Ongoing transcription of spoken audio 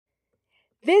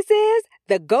This is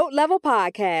the GOAT Level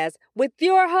Podcast with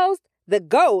your host, the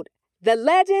GOAT, the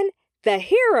legend, the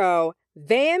hero,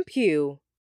 Van Pugh.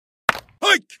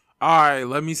 Hike! Alright,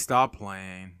 let me stop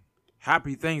playing.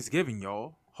 Happy Thanksgiving,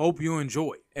 y'all. Hope you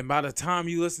enjoy. And by the time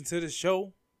you listen to the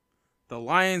show, the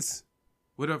Lions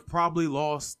would have probably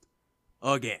lost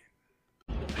again.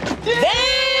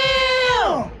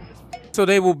 Damn! So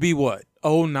they will be what?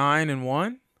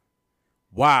 0-9-1?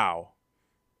 Wow.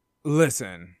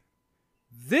 Listen.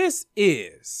 This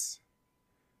is,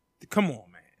 come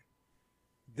on, man.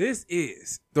 This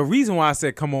is, the reason why I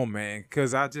said come on, man,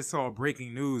 because I just saw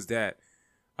breaking news that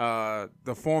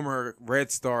the former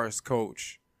Red Stars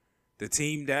coach, the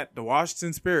team that the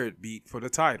Washington Spirit beat for the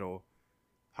title,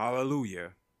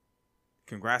 hallelujah,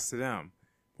 congrats to them.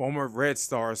 Former Red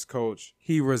Stars coach,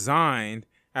 he resigned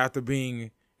after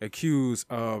being accused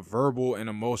of verbal and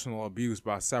emotional abuse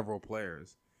by several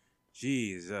players.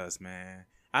 Jesus, man.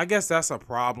 I guess that's a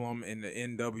problem in the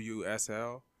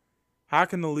NWSL. How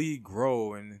can the league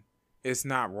grow and it's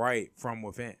not right from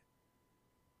within?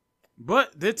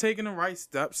 But they're taking the right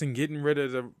steps and getting rid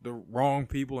of the wrong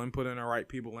people and putting the right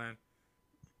people in.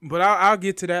 But I'll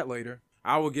get to that later.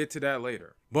 I will get to that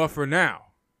later. But for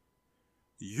now,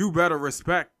 you better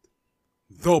respect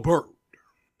the bird.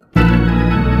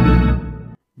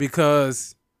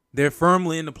 Because they're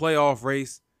firmly in the playoff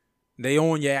race. They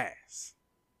own your ass.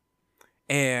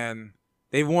 And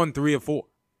they've won 3 or 4.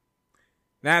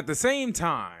 Now, at the same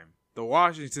time, the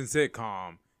Washington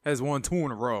sitcom has won 2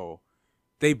 in a row.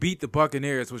 They beat the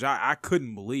Buccaneers, which I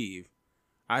couldn't believe.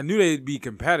 I knew they'd be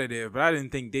competitive, but I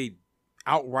didn't think they'd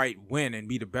outright win and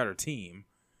be the better team.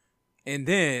 And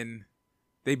then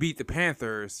they beat the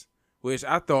Panthers, which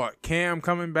I thought Cam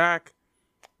coming back,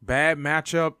 bad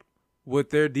matchup with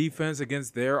their defense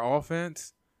against their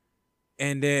offense.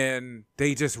 And then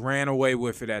they just ran away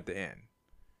with it at the end.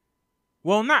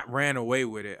 Well, not ran away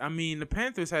with it. I mean, the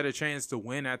Panthers had a chance to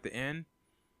win at the end.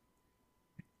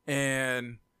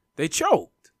 And they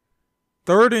choked.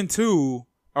 3rd and 2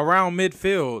 around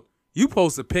midfield. You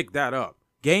supposed to pick that up.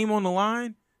 Game on the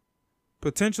line.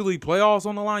 Potentially playoffs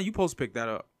on the line. You supposed to pick that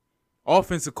up.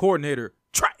 Offensive coordinator,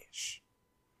 trash.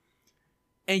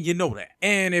 And you know that.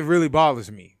 And it really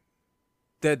bothers me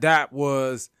that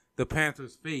was the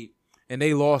Panthers' fate. And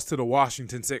they lost to the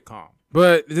Washington sitcom.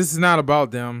 But this is not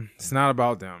about them. It's not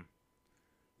about them.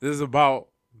 This is about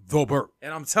the bird.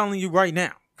 And I'm telling you right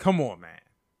now, come on, man.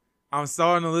 I'm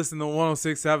starting to listen to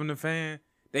 106.7 The Fan.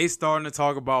 They starting to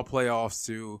talk about playoffs,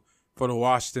 too, for the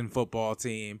Washington football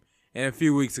team. And a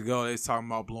few weeks ago, they was talking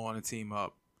about blowing the team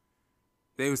up.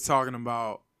 They was talking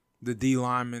about the D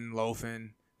lineman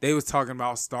loafing. They was talking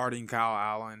about starting Kyle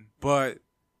Allen. But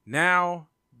now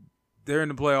they're in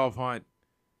the playoff hunt.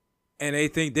 And they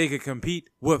think they could compete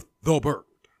with the bird.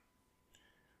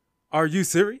 Are you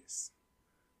serious?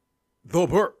 The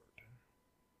bird.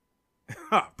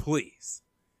 Please.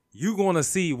 You're going to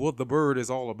see what the bird is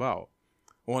all about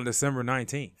on December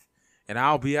 19th. And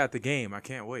I'll be at the game. I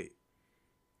can't wait.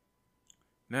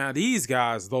 Now, these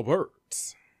guys, the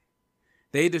birds,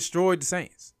 they destroyed the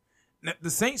Saints. Now,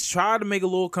 the Saints tried to make a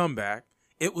little comeback.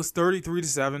 It was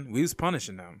 33-7. We was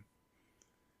punishing them.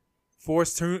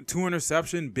 Forced 2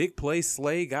 interception, big play.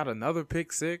 Slay got another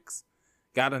pick 6,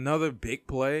 got another big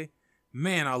play.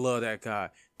 Man, I love that guy.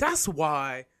 That's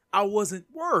why I wasn't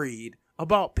worried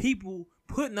about people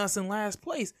putting us in last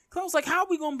place. Because I was like, how are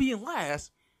we going to be in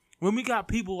last when we got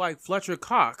people like Fletcher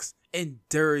Cox and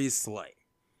Darius Slay?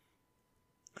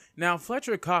 Now,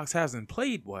 Fletcher Cox hasn't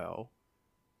played well,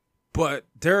 but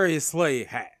Darius Slay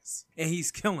has. And he's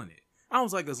killing it. I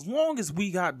was like, as long as we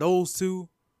got those two,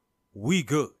 we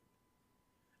good.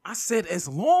 I said, as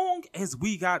long as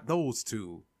we got those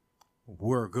two,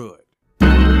 we're good.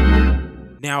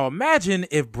 Now, imagine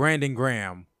if Brandon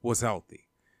Graham was healthy.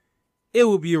 It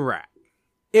would be a wrap.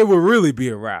 It would really be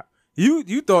a wrap.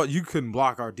 You thought you couldn't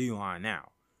block our D-line now.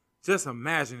 Just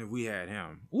imagine if we had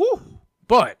him. Woo!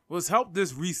 But what's helped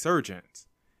this resurgence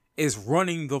is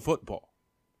running the football.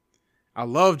 I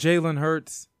love Jalen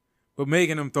Hurts, but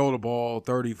making him throw the ball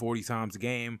 30, 40 times a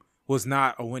game was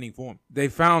not a winning formula. They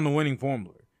found the winning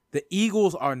formula. The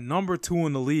Eagles are number 2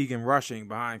 in the league in rushing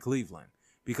behind Cleveland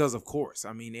because, of course,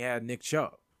 I mean, they had Nick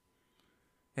Chubb.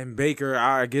 And Baker,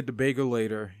 I get to Baker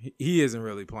later. He isn't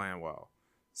really playing well.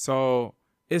 So,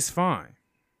 it's fine.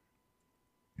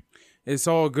 It's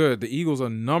all good. The Eagles are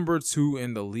number 2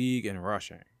 in the league in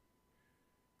rushing.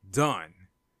 Done.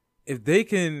 If they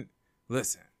can,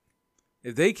 listen,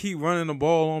 if they keep running the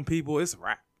ball on people, it's a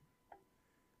wrap.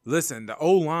 Listen, the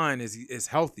O-line is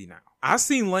healthy now. I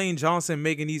seen Lane Johnson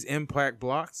making these impact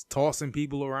blocks, tossing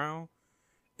people around.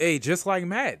 Hey, just like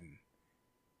Madden.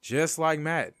 Just like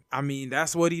Madden. I mean,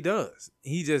 that's what he does.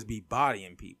 He just be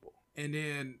bodying people. And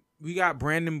then we got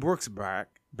Brandon Brooks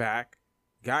back.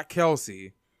 Got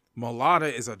Kelsey.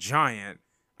 Mulata is a giant.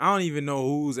 I don't even know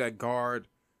who's at guard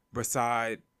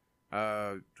beside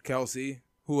Kelsey.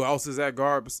 Who else is at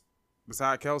guard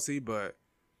beside Kelsey? But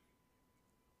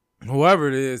whoever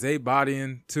it is, they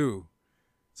bodying too.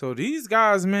 So these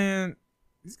guys, man,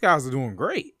 these guys are doing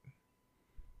great.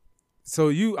 So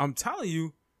I'm telling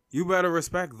you, you better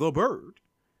respect the bird.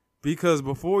 Because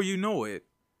before you know it,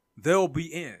 they'll be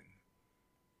in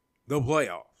the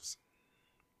playoffs.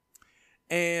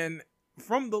 And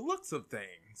from the looks of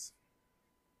things,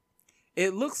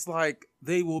 it looks like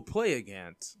they will play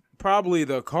against probably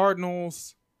the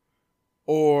Cardinals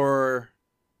or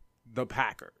the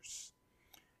Packers.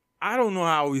 I don't know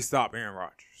how we stop Aaron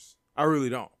Rodgers. I really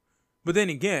don't. But then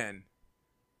again,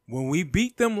 when we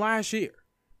beat them last year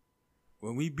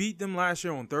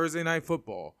on Thursday Night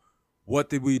Football, what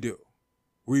did we do?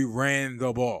 We ran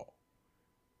the ball.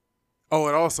 Oh,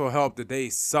 it also helped that they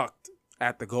sucked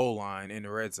at the goal line in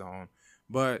the red zone,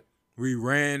 but we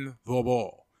ran the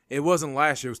ball. It wasn't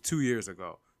last year, it was 2 years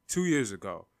ago. 2 years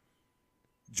ago,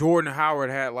 Jordan Howard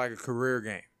had like a career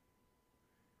game.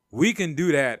 We can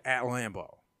do that at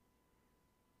Lambeau,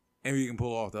 and we can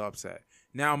pull off the upset.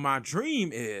 Now, my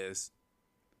dream is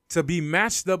to be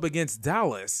matched up against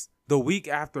Dallas the week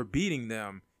after beating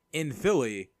them in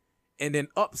Philly and then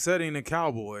upsetting the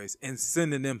Cowboys and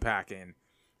sending them packing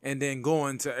and then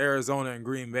going to Arizona and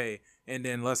Green Bay, and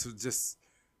then let's just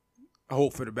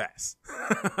hope for the best.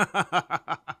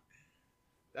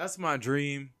 That's my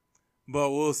dream, but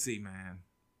we'll see, man.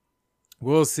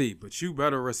 We'll see, but you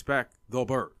better respect the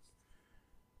bird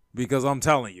because I'm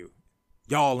telling you,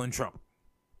 y'all in trouble.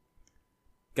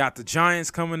 Got the Giants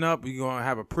coming up. We're going to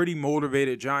have a pretty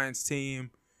motivated Giants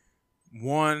team.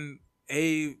 One,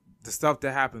 A, the stuff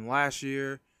that happened last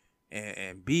year,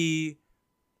 and B,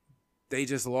 they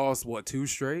just lost, 2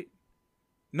 straight?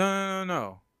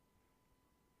 No.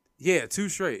 Yeah, 2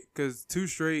 straight, because 2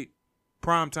 straight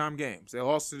primetime games. They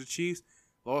lost to the Chiefs,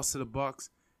 lost to the Bucs.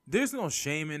 There's no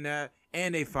shame in that,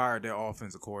 and they fired their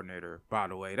offensive coordinator, by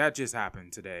the way. That just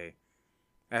happened today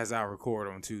as I record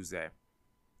on Tuesday.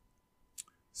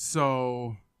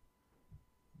 So,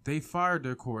 they fired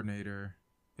their coordinator.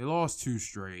 They lost 2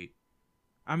 straight.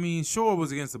 I mean, sure, it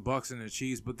was against the Bucs and the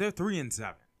Chiefs, but they're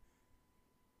 3-7.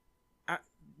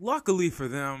 Luckily for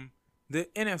them, the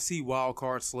NFC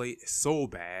wildcard slate is so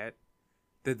bad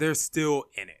that they're still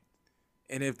in it.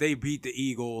 And if they beat the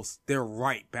Eagles, they're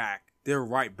right back. They're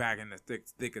right back in the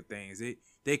thick of things.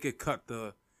 They could cut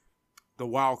the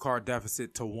wildcard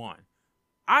deficit to 1.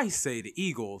 I say the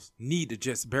Eagles need to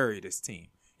just bury this team.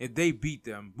 If they beat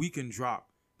them, we can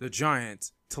drop the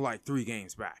Giants to like 3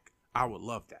 games back. I would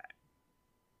love that.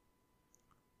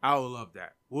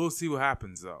 We'll see what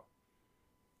happens, though.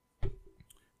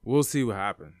 We'll see what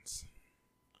happens.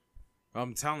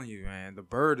 I'm telling you, man, the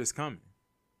bird is coming.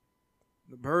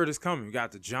 The bird is coming. We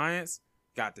got the Giants,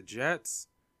 got the Jets.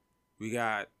 We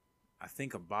got, I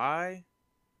think, a bye.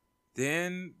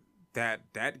 Then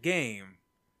that game,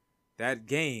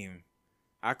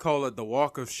 I call it the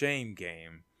walk of shame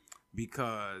game,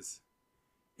 because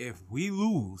if we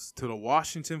lose to the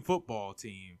Washington football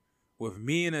team with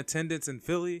me in attendance in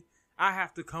Philly, I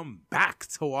have to come back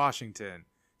to Washington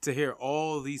to hear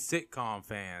all these sitcom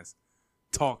fans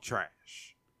talk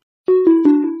trash.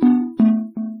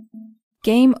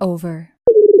 Game over.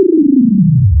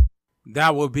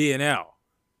 That would be an L.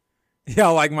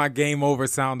 Y'all like my game over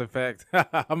sound effect?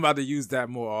 I'm about to use that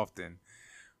more often.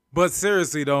 But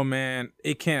seriously though, man,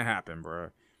 it can't happen, bro.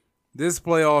 This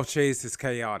playoff chase is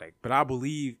chaotic, but I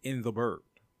believe in the bird.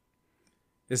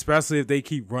 Especially if they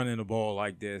keep running the ball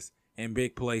like this and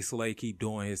Big Play Slay keep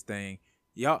doing his thing.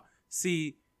 Y'all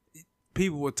see,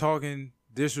 people were talking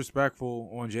disrespectful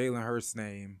on Jalen Hurts'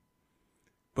 name,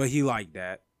 but he liked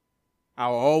that.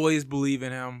 I'll always believe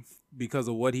in him because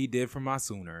of what he did for my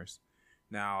Sooners.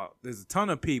 Now, there's a ton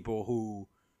of people who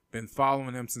been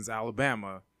following him since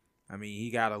Alabama. I mean,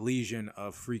 he got a legion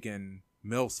of freaking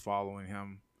MILFs following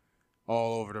him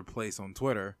all over the place on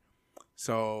Twitter.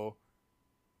 So,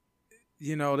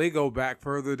 you know, they go back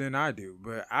further than I do.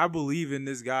 But I believe in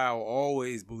this guy. I'll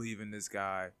always believe in this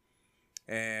guy.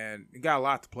 And he got a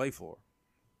lot to play for.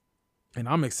 And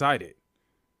I'm excited.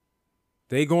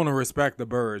 They going to respect the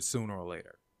birds sooner or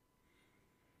later.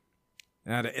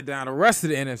 Now the rest of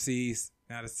the NFCs,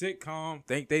 now the sitcom,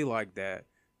 think they like that.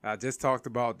 I just talked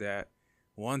about that.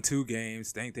 1-2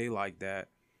 games, think they like that.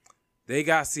 They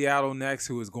got Seattle next,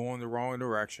 who is going the wrong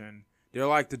direction. They're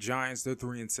like the Giants, they're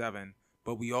 3-7.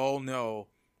 But we all know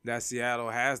that Seattle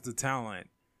has the talent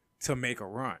to make a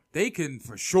run. They can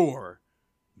for sure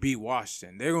beat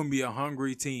Washington. They're going to be a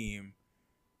hungry team.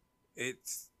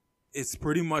 It's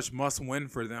pretty much must win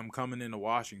for them coming into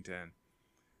Washington.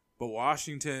 But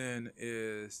Washington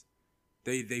is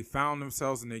they found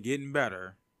themselves and they're getting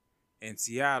better, and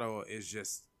Seattle is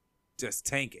just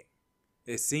tanking.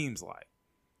 It seems like.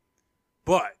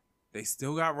 But they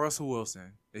still got Russell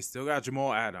Wilson. They still got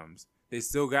Jamal Adams. They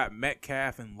still got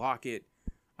Metcalf and Lockett.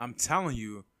 I'm telling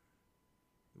you,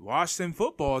 Washington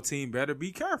football team better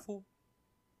be careful.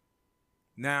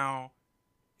 Now,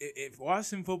 if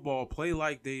Washington football play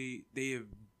like they have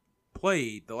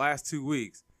played the last 2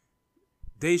 weeks,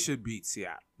 they should beat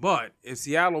Seattle. But if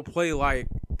Seattle play like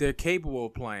they're capable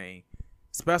of playing,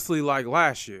 especially like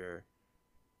last year,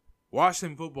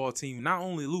 Washington football team not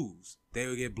only lose, they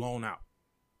will get blown out.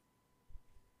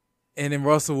 And then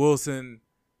Russell Wilson,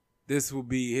 this will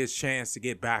be his chance to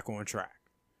get back on track.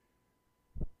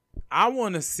 I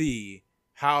want to see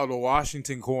how the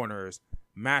Washington corners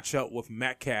match up with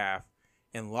Metcalf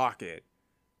and Lockett,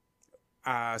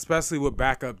 especially with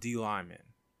backup D linemen.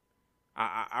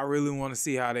 I really want to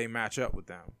see how they match up with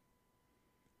them.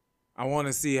 I want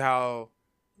to see how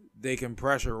they can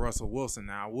pressure Russell Wilson.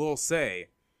 Now, I will say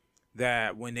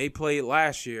that when they played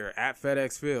last year at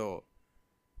FedEx Field,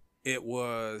 it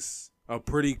was a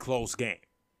pretty close game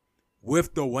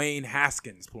with Dwayne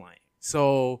Haskins playing.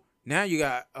 So now you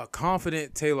got a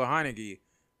confident Taylor Heinicke.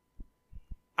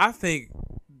 I think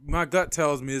my gut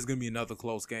tells me it's going to be another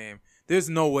close game. There's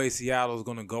no way Seattle's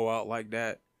going to go out like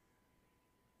that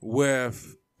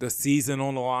with the season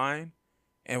on the line.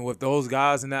 And with those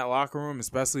guys in that locker room,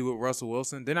 especially with Russell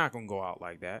Wilson, they're not going to go out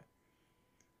like that.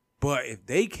 But if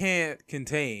they can't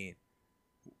contain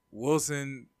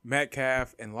Wilson,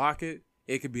 Metcalf, and Lockett,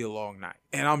 it could be a long night.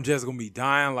 And I'm just going to be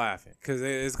dying laughing because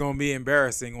it's going to be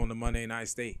embarrassing on the Monday night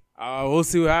state. We'll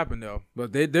see what happens, though.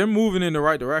 But they're moving in the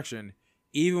right direction.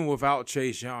 Even without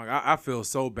Chase Young, I feel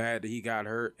so bad that he got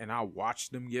hurt, and I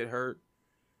watched him get hurt.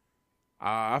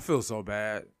 I feel so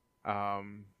bad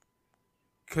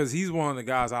because he's one of the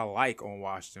guys I like on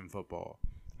Washington football.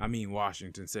 I mean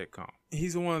Washington sitcom.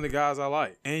 He's one of the guys I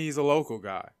like, and he's a local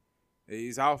guy.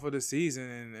 He's out for the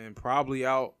season and probably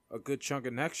out a good chunk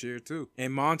of next year, too.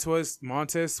 And Montez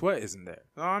Sweat isn't there.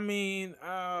 So, I mean,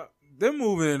 they're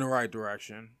moving in the right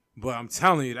direction. But I'm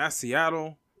telling you, that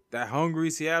Seattle, that hungry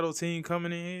Seattle team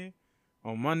coming in here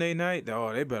on Monday night,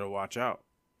 oh, they better watch out.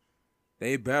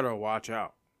 They better watch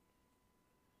out.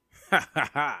 Ha, ha,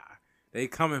 ha. They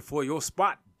coming for your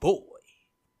spot, boy.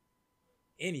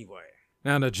 Anyway.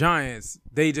 Now, the Giants,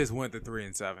 they just went to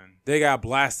 3-7. They got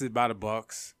blasted by the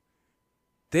Bucs.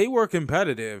 They were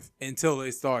competitive until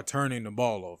they started turning the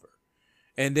ball over.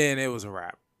 And then it was a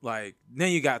wrap. Like,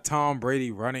 then you got Tom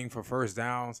Brady running for first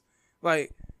downs.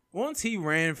 Like, once he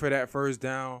ran for that first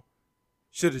down,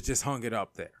 should have just hung it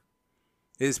up there.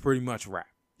 It's pretty much a wrap.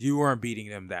 You weren't beating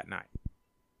them that night.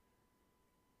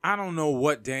 I don't know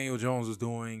what Daniel Jones was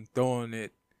doing, throwing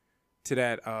it to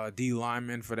that D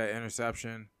lineman for that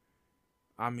interception.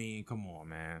 I mean, come on,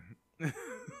 man.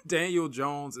 Daniel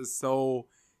Jones is so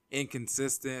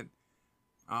inconsistent.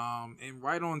 And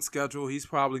right on schedule, he's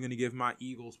probably going to give my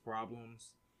Eagles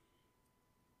problems.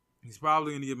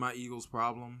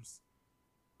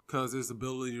 Because his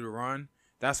ability to run.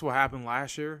 That's what happened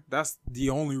last year. That's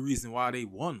the only reason why they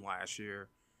won last year.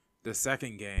 The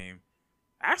second game.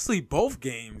 Actually, both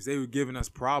games, they were giving us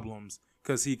problems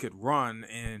because he could run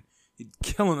and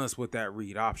killing us with that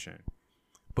read option.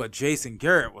 But Jason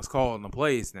Garrett was calling the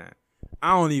plays then.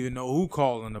 I don't even know who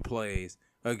calling the plays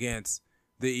against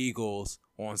the Eagles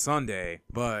on Sunday.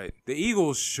 But the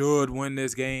Eagles should win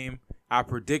this game. I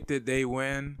predicted they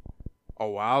win a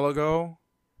while ago.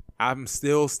 I'm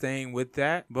still staying with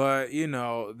that. But, you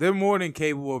know, they're more than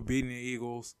capable of beating the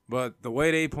Eagles. But the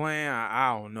way they playing,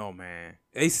 I don't know, man.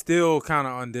 They still kind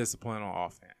of undisciplined on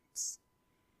offense.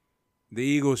 The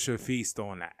Eagles should feast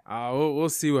on that. We'll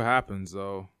see what happens,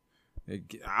 though.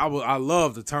 I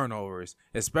love the turnovers,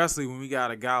 especially when we got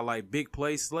a guy like Big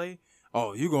Play Slay.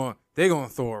 Oh, they're going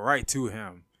to throw it right to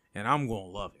him, and I'm going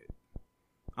to love it.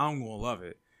 I'm going to love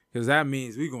it because that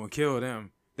means we're going to kill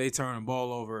them. They turn the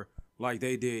ball over like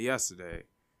they did yesterday.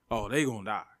 Oh, they going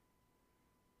to die.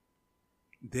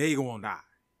 They going to die.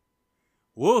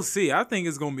 We'll see. I think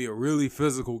it's going to be a really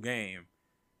physical game.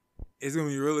 It's going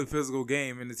to be a really physical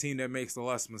game, and the team that makes the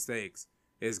less mistakes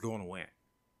is going to win.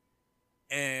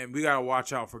 And we got to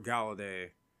watch out for Galladay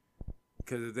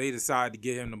because if they decide to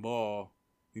get him the ball,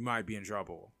 we might be in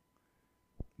trouble.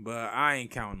 But I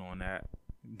ain't counting on that.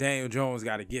 Daniel Jones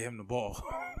got to get him the ball.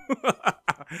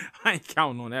 I ain't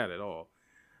counting on that at all.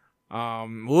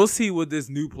 We'll see what this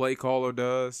new play caller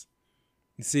does.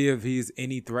 See if he's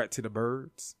any threat to the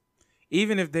Birds.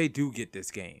 Even if they do get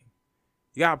this game,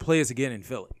 you got to play us again in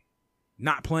Philly.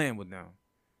 Not playing with them.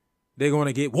 They're going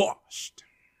to get washed.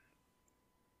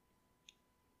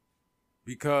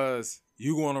 Because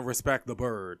you're going to respect the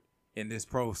Bird in this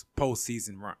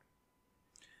postseason run.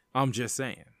 I'm just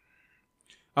saying.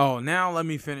 Oh, now let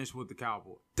me finish with the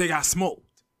Cowboys. They got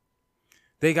smoked.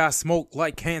 They got smoked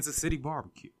like Kansas City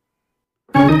barbecue.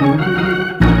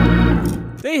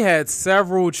 They had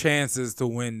several chances to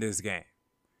win this game.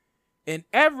 And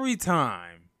every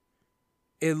time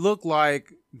it looked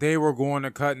like they were going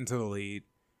to cut into the lead,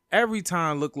 every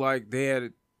time it looked like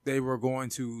they were going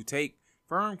to take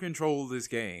firm control of this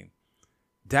game,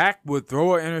 Dak would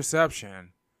throw an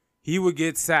interception, he would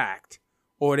get sacked,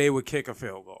 or they would kick a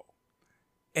field goal.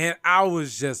 And I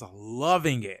was just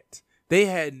loving it. They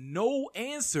had no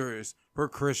answers for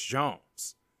Chris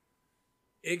Jones.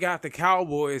 It got the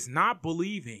Cowboys not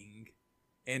believing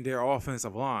in their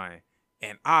offensive line,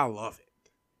 and I love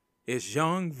it. It's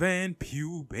Young Van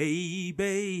Pugh,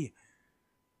 baby.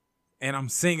 And I'm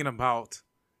singing about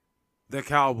the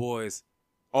Cowboys'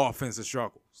 offensive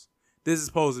struggles. This is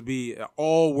supposed to be an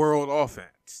all-world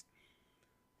offense.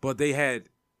 But they had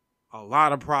a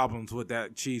lot of problems with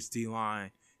that Chiefs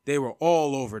D-line. They were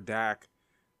all over Dak.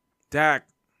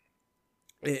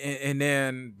 And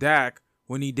then Dak,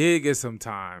 when he did get some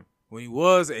time, when he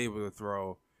was able to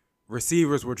throw,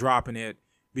 receivers were dropping it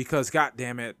because,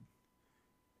 goddammit,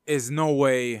 there's no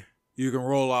way you can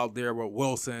roll out there with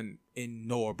Wilson and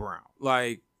Noah Brown.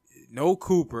 Like, no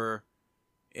Cooper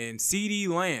and CeeDee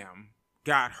Lamb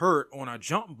got hurt on a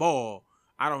jump ball.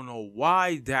 I don't know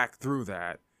why Dak threw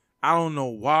that. I don't know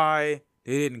why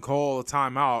they didn't call a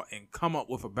timeout and come up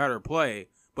with a better play.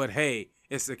 But hey,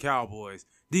 it's the Cowboys.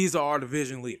 These are our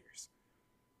division leaders.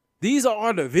 These are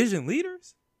our division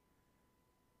leaders?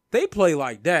 They play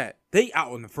like that, they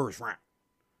out in the first round.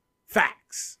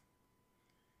 Facts.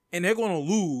 And they're going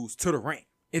to lose to the Rams.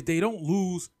 If they don't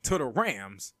lose to the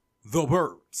Rams, the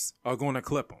Birds are going to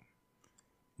clip them.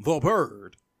 The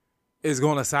Bird is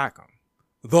going to sack them.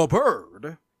 The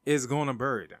Bird is going to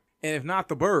bury them. And if not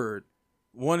the Bird,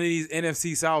 one of these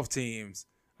NFC South teams,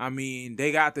 I mean,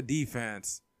 they got the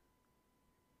defense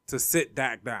to sit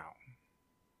Dak down.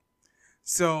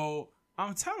 So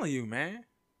I'm telling you, man.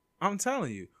 I'm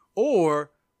telling you.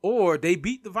 Or they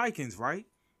beat the Vikings, right?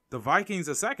 The Vikings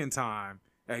a second time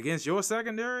against your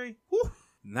secondary. Whew,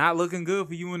 not looking good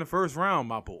for you in the first round,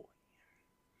 my boy.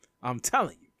 I'm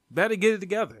telling you. Better get it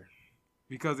together.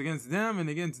 Because against them and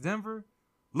against Denver,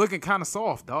 looking kind of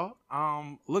soft, dog.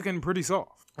 Looking pretty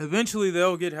soft. Eventually,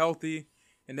 they'll get healthy,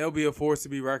 and they'll be a force to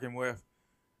be reckoned with.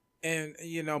 And,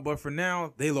 but for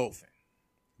now, they loafing.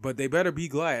 But they better be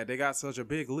glad they got such a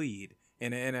big lead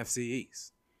in the NFC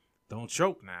East. Don't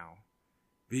choke now,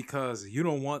 because you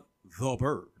don't want the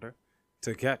Bird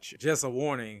to catch you. Just a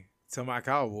warning to my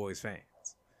Cowboys fans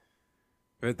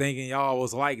for thinking y'all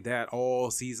was like that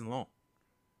all season long.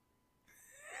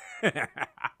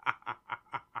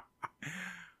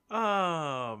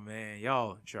 Oh, man,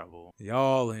 y'all in trouble.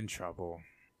 Y'all in trouble.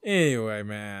 Anyway,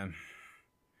 man,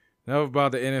 enough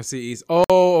about the NFC East.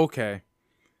 Oh, okay.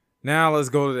 Now let's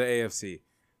go to the AFC.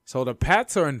 So the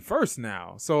Pats are in first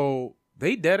now. So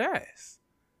they dead ass.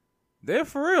 They're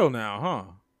for real now,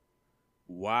 huh?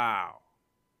 Wow.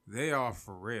 They are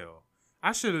for real.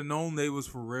 I should have known they was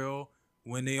for real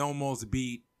when they almost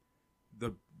beat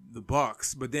the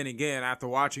Bucks. But then again, after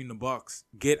watching the Bucks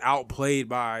get outplayed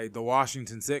by the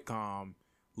Washington sitcom,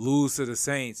 lose to the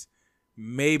Saints,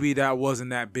 maybe that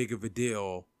wasn't that big of a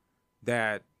deal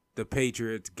that the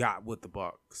Patriots got with the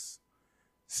Bucks.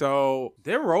 So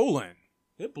they're rolling.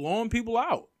 They're blowing people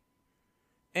out.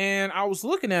 And I was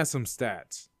looking at some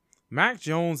stats. Mac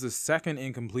Jones is second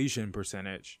in completion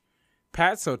percentage.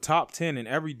 Pats are top 10 in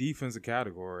every defensive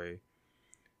category.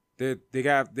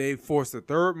 They forced the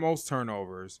third most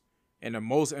turnovers and the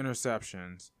most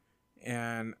interceptions.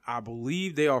 And I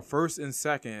believe they are first and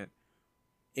second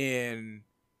in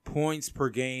points per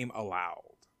game allowed.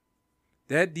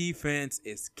 That defense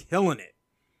is killing it.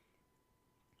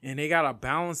 And they got a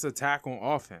balanced attack on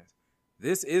offense.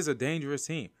 This is a dangerous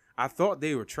team. I thought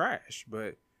they were trash,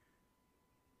 but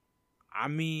I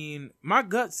mean, my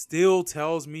gut still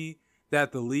tells me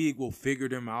that the league will figure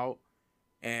them out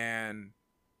and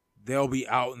they'll be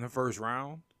out in the first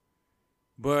round.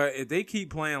 But if they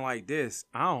keep playing like this,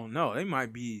 I don't know. They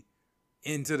might be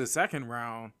into the second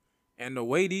round. And the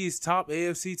way these top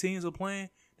AFC teams are playing,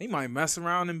 they might mess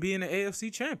around and be in the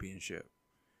AFC Championship.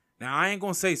 Now, I ain't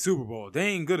going to say Super Bowl. They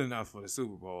ain't good enough for the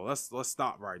Super Bowl. Let's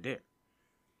stop right there.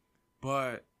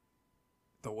 But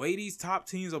the way these top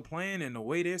teams are playing and the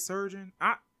way they're surging,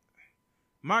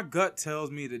 My gut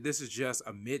tells me that this is just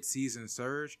a mid-season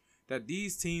surge, that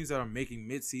these teams that are making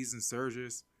mid-season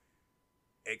surges,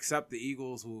 except the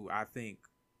Eagles, who I think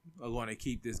are going to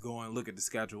keep this going, look at the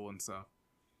schedule and stuff,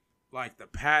 like the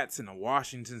Pats and the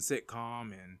Washington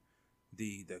sitcom and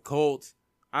the Colts,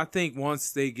 I think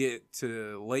once they get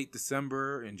to late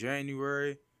December and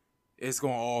January, it's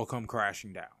going to all come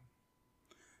crashing down.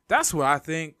 That's what I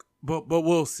think, but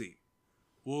we'll see.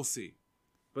 We'll see.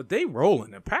 But they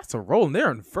rolling. The Pats are rolling.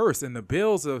 They're in first, and the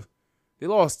Bills they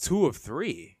lost 2 of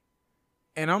 3.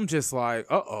 And I'm just like,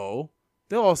 uh-oh.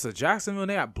 They lost to Jacksonville,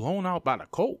 and they got blown out by the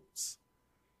Colts.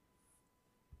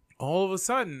 All of a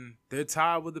sudden, they're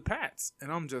tied with the Pats.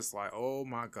 And I'm just like, oh,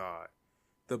 my God.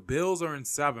 The Bills are in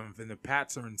 7th, and the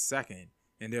Pats are in 2nd,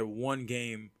 and they're 1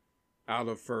 game out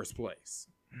of first place.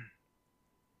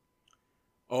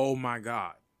 Oh, my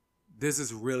God. This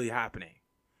is really happening.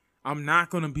 I'm not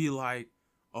going to be like,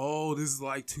 oh, this is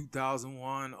like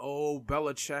 2001. Oh,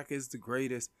 Belichick is the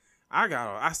greatest.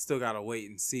 I still got to wait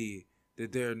and see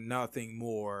that they're nothing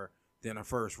more than a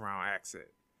first-round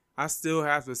exit. I still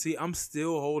have to see. I'm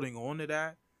still holding on to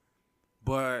that.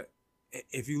 But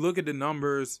if you look at the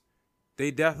numbers,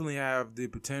 they definitely have the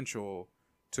potential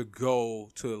to go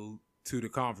to the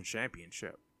conference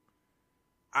championship.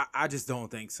 I just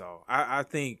don't think so. I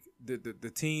think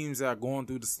the teams that are going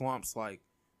through the slumps, like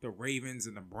the Ravens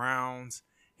and the Browns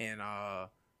and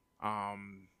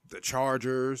the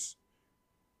Chargers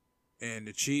and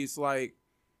the Chiefs, like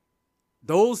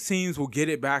those teams will get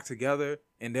it back together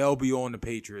and they'll be on the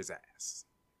Patriots' ass.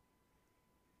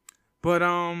 But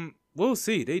we'll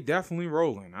see. They definitely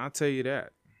rolling. I'll tell you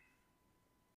that.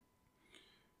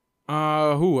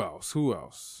 Who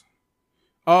else?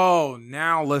 Oh,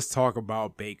 now let's talk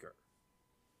about Baker.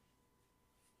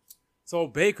 So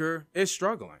Baker is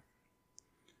struggling.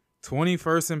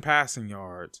 21st in passing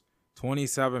yards,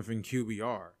 27th in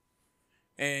QBR.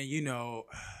 And,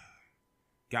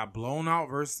 got blown out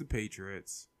versus the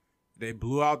Patriots. They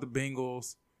blew out the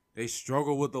Bengals. They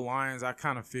struggled with the Lions. I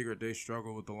kind of figured they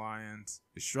struggled with the Lions.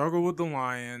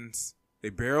 They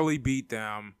barely beat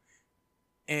them.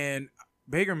 And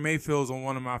Baker Mayfield's on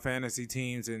one of my fantasy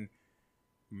teams, and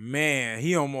man,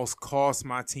 he almost cost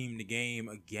my team the game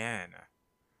again.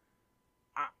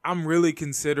 I'm really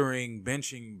considering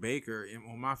benching Baker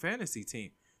on my fantasy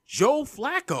team. Joe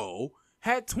Flacco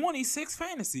had 26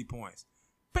 fantasy points.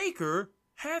 Baker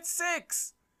had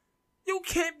 6. You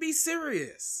can't be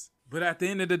serious. But at the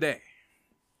end of the day,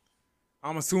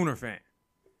 I'm a Sooner fan.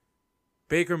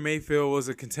 Baker Mayfield was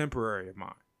a contemporary of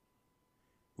mine.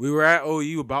 We were at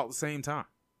OU about the same time.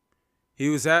 He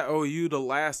was at OU the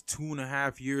last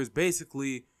 2.5 years.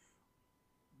 Basically,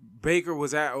 Baker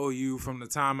was at OU from the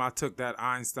time I took that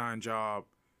Einstein job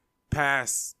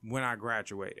past when I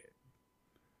graduated.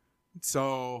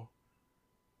 So,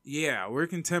 yeah, we're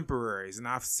contemporaries. And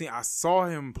I saw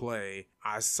him play.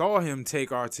 I saw him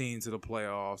take our team to the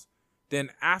playoffs. Then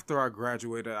after I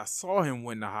graduated, I saw him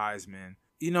win the Heisman.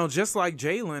 Just like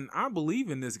Jalen, I believe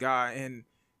in this guy. And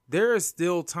there is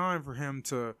still time for him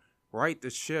to right the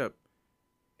ship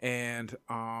and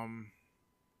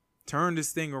turn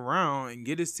this thing around and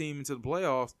get his team into the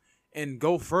playoffs and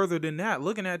go further than that.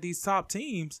 Looking at these top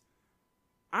teams,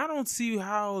 I don't see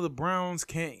how the Browns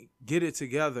can't get it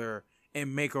together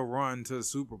and make a run to the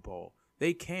Super Bowl.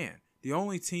 They can. The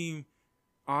only team,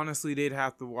 honestly, they'd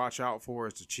have to watch out for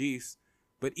is the Chiefs.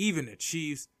 But even the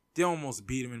Chiefs, they almost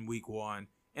beat them in week 1.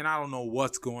 And I don't know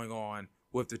what's going on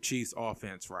with the Chiefs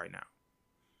offense right now.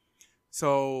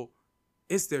 So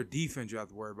it's their defense you have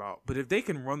to worry about. But if they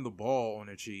can run the ball on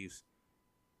the Chiefs,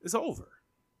 it's over.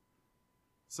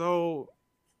 So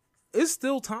it's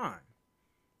still time.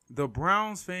 The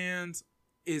Browns fans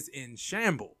is in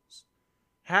shambles.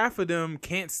 Half of them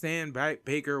can't stand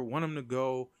Baker, want him to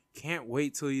go, can't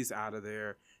wait till he's out of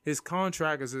there. His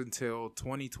contract is until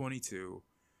 2022.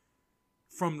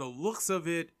 From the looks of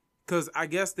it, because I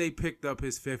guess they picked up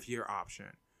his 5th-year option.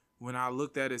 When I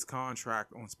looked at his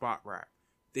contract on SpotRack,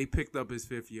 they picked up his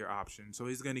 5th-year option. So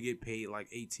he's going to get paid like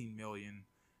 $18 million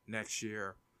next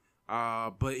year.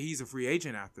 But he's a free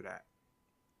agent after that.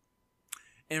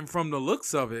 And from the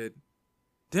looks of it,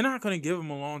 they're not going to give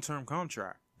him a long-term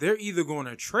contract. They're either going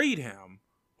to trade him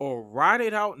or ride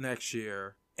it out next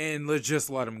year and just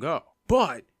let him go.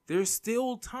 But there's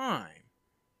still time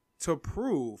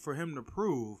for him to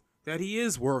prove that he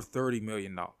is worth $30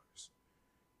 million.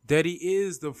 That he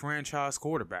is the franchise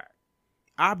quarterback.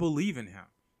 I believe in him.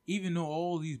 Even though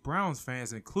all these Browns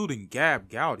fans, including Gab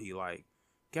Gowdy,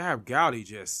 Gab Gowdy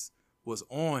just was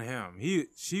on him.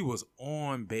 She was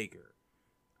on Baker.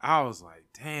 I was like,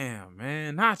 damn,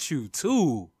 man, not you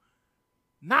too.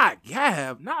 Not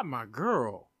Gab, not my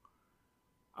girl.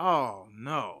 Oh,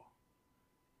 no.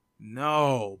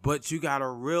 No, but you got to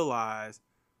realize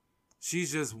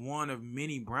she's just one of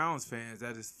many Browns fans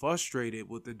that is frustrated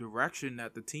with the direction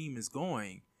that the team is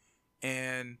going.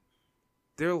 And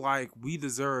they're like, we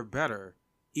deserve better.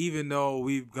 Even though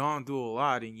we've gone through a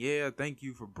lot. And yeah, thank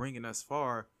you for bringing us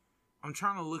far. I'm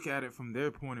trying to look at it from their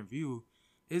point of view.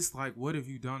 It's like, what have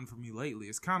you done for me lately?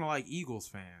 It's kind of like Eagles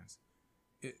fans.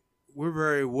 We're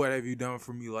very, what have you done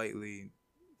for me lately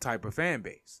type of fan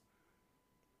base.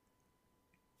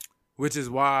 Which is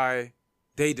why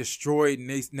they destroyed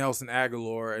Nelson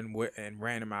Aguilar and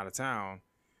ran him out of town.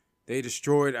 They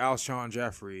destroyed Alshon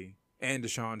Jeffrey and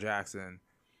Deshaun Jackson.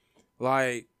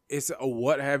 Like, it's a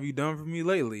what have you done for me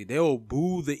lately? They'll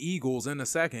boo the Eagles in a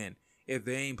second if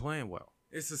they ain't playing well.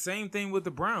 It's the same thing with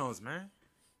the Browns, man.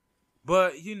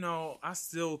 But, I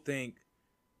still think,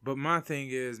 but my thing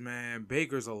is, man,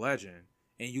 Baker's a legend,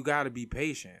 and you got to be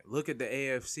patient. Look at the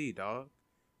AFC, dog.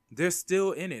 They're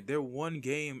still in it. They're one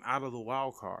game out of the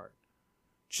wild card,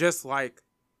 just like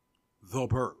the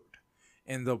Bird.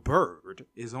 And the Bird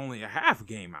is only a half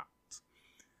game out.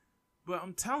 But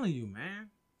I'm telling you, man,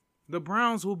 the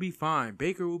Browns will be fine.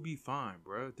 Baker will be fine,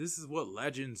 bro. This is what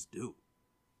legends do.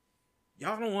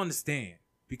 Y'all don't understand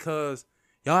because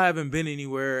y'all haven't been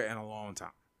anywhere in a long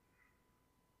time.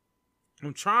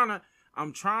 I'm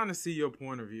trying to see your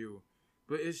point of view,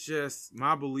 but it's just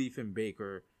my belief in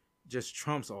Baker just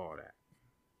trumps all that.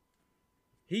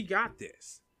 He got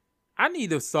this. I need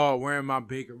to start wearing my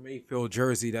Baker Mayfield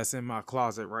jersey that's in my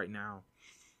closet right now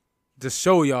to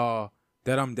show y'all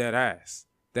that I'm dead ass,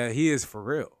 that he is for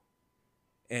real.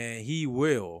 And he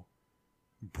will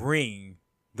bring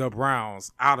the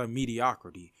Browns out of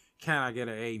mediocrity. Can I get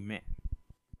an amen?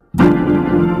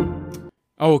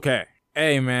 Okay.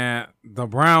 Hey, man, the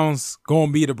Browns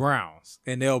gonna be the Browns,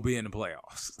 and they'll be in the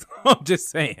playoffs. I'm just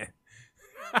saying.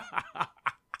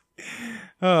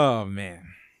 Oh, man.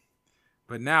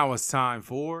 But now it's time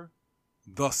for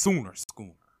the Sooner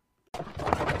Schooner.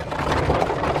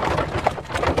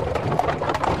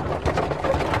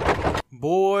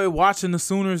 Boy, watching the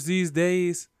Sooners these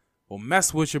days will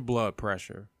mess with your blood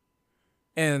pressure.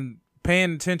 And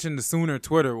paying attention to Sooner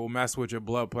Twitter will mess with your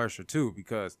blood pressure too,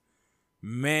 because,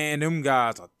 man, them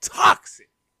guys are toxic.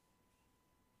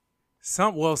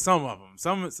 Some of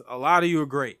them. A lot of you are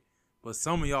great, but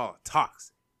some of y'all are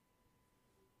toxic.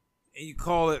 And you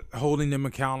call it holding them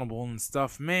accountable and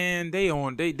stuff. Man, they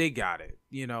got it.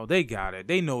 They got it.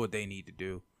 They know what they need to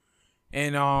do.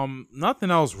 And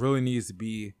nothing else really needs to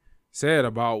be said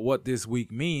about what this week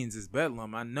means is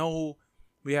Bedlam. I know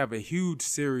we have a huge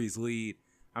series lead.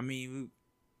 I mean,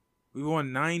 we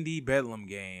won 90 Bedlam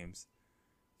games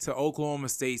to Oklahoma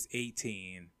State's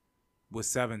 18 with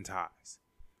 7 ties.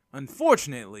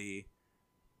 Unfortunately,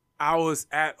 I was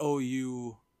at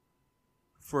OU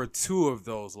for 2 of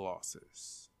those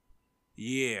losses.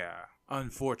 Yeah,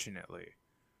 unfortunately.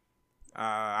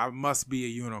 I must be a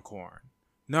unicorn.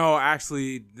 No,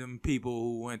 actually, them people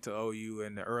who went to OU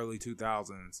in the early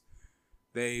 2000s,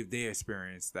 they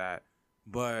experienced that.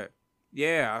 But,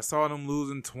 yeah, I saw them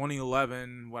lose in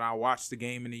 2011 when I watched the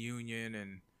game in the Union,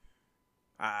 and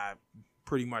I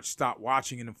pretty much stopped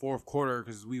watching in the fourth quarter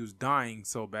because we was dying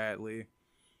so badly.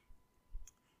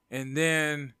 And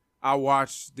then I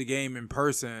watched the game in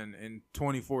person in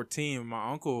 2014.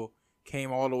 My uncle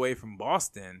came all the way from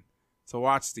Boston to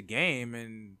watch the game,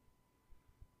 and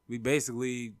we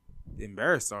basically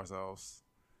embarrassed ourselves.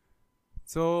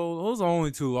 So those are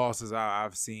only 2 losses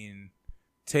I've seen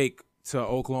take to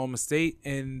Oklahoma State,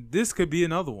 and this could be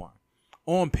another one.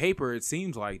 On paper, it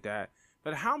seems like that,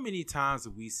 but how many times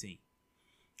have we seen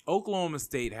Oklahoma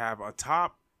State have a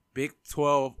top Big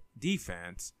 12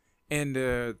 defense, and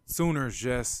the Sooners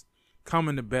just come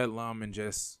into Bedlam and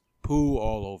just poo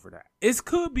all over that? It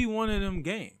could be one of them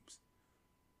games.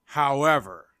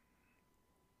 However,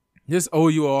 this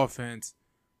OU offense,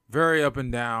 very up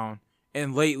and down,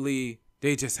 and lately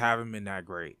they just haven't been that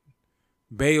great.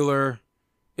 Baylor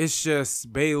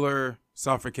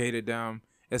suffocated them,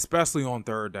 especially on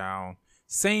third down.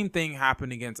 Same thing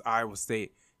happened against Iowa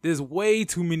State. There's way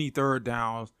too many third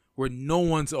downs where no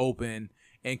one's open,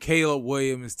 and Caleb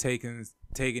Williams is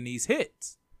taking these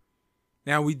hits.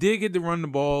 Now, we did get to run the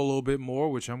ball a little bit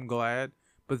more, which I'm glad,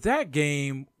 but that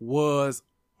game was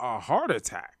a heart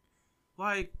attack.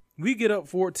 Like, we get up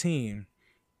 14.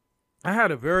 I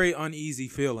had a very uneasy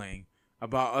feeling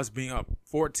about us being up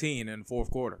 14 in the fourth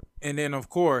quarter. And then, of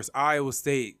course, Iowa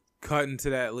State cut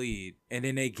into that lead. And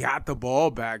then they got the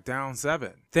ball back down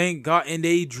 7. Thank God. And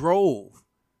they drove.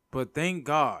 But thank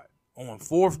God, on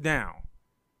 4th down,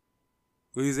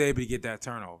 We was able to get that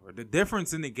turnover. The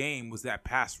difference in the game was that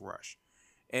pass rush.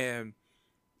 And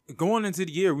going into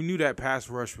the year, we knew that pass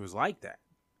rush was like that.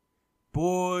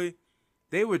 Boy,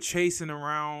 they were chasing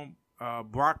around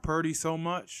Brock Purdy so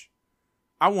much.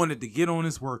 I wanted to get on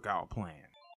his workout plan.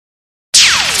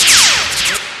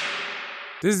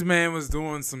 This man was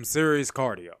doing some serious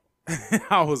cardio.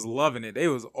 I was loving it. They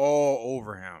was all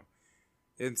over him.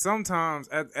 And sometimes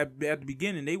at the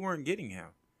beginning, they weren't getting him.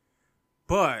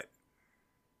 But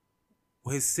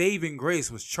his saving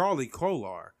grace was Charlie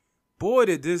Kolar. Boy,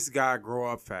 did this guy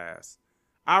grow up fast.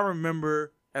 I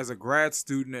remember as a grad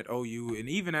student at OU, and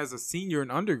even as a senior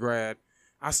in undergrad,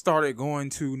 I started going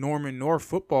to Norman North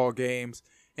football games,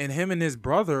 and him and his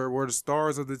brother were the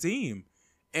stars of the team.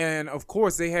 And, of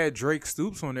course, they had Drake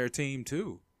Stoops on their team,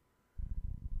 too.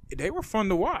 They were fun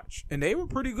to watch, and they were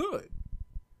pretty good.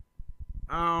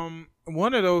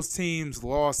 One of those teams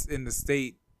lost in the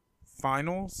state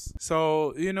finals.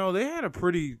 So, they had a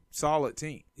pretty solid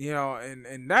team.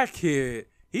 And that kid,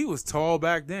 he was tall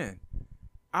back then.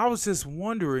 I was just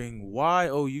wondering why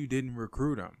OU didn't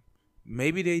recruit him.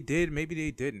 Maybe they did, maybe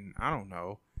they didn't. I don't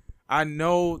know. I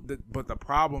know that, but the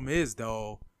problem is,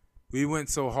 though, we went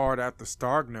so hard after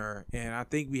Starkner, and I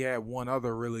think we had one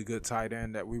other really good tight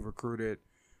end that we recruited.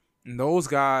 And those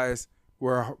guys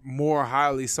were more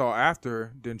highly sought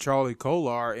after than Charlie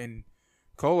Kolar, and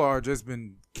Kolar just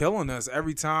been killing us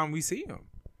every time we see him.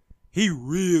 He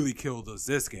really killed us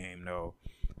this game, though.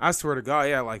 I swear to God,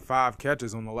 he had like 5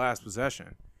 catches on the last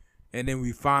possession. And then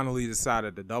we finally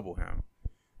decided to double him.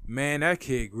 Man, that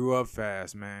kid grew up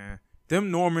fast, man.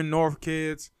 Them Norman North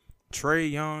kids, Trey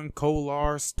Young,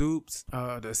 Kolar, Stoops,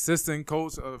 the assistant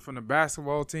coach from the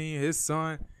basketball team, his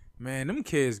son, man, them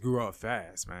kids grew up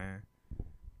fast, man.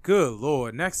 Good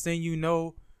Lord. Next thing you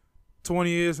know, 20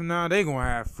 years from now, they going to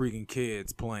have freaking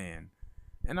kids playing.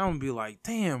 And I'm going to be like,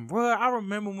 damn, bro, I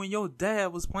remember when your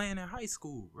dad was playing in high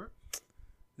school, bro.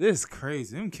 This is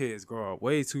crazy. Them kids grow up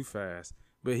way too fast.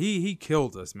 But he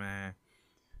killed us, man.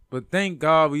 But thank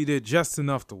God we did just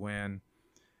enough to win.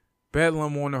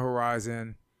 Bedlam on the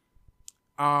horizon.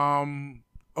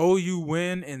 OU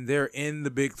win, and they're in the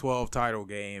Big 12 title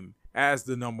game as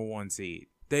the number 1 seed.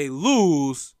 They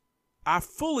lose. I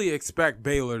fully expect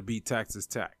Baylor to beat Texas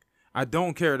Tech. I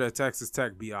don't care that Texas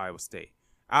Tech beat Iowa State.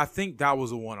 I think that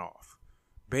was a one-off.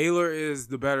 Baylor is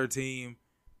the better team,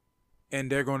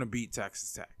 and they're going to beat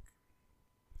Texas Tech.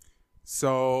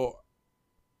 So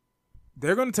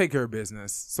they're going to take care of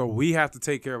business. So we have to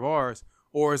take care of ours,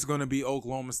 or it's going to be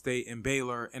Oklahoma State and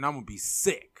Baylor, and I'm going to be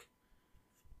sick.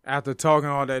 After talking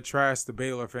all that trash to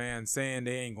Baylor fans, saying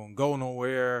they ain't going to go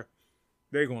nowhere,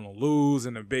 they're going to lose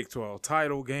in the Big 12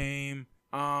 title game.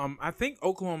 I think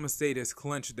Oklahoma State has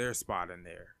clinched their spot in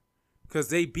there because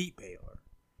they beat Baylor.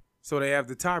 So they have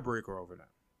the tiebreaker over them.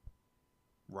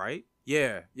 Right?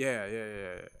 Yeah.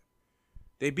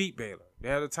 They beat Baylor. They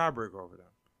have the tiebreaker over them.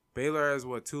 Baylor has,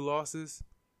 2 losses?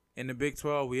 In the Big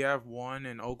 12, we have 1,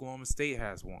 and Oklahoma State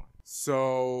has 1.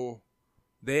 So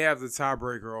they have the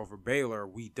tiebreaker over Baylor.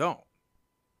 We don't.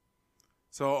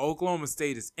 So Oklahoma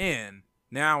State is in.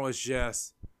 Now it's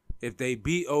just, if they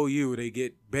beat OU, they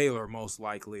get Baylor most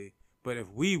likely. But if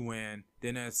we win,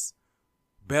 then it's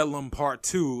Bedlam Part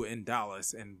 2 in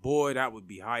Dallas. And boy, that would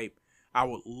be hype. I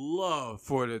would love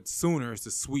for the Sooners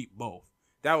to sweep both.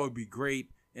 That would be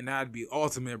great. And that would be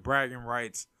ultimate bragging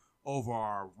rights over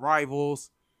our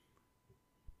rivals.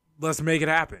 Let's make it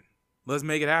happen. Let's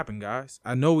make it happen, guys.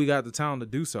 I know we got the talent to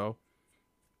do so.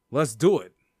 Let's do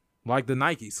it. Like the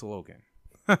Nike slogan.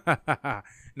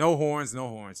 No horns, no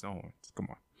horns, no horns. Come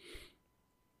on.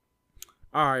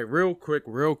 All right, real quick.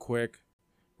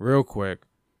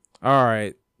 All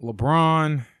right,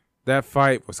 LeBron, that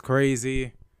fight was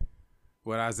crazy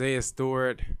with Isaiah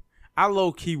Stewart. I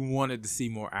low-key wanted to see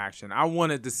more action. I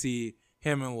wanted to see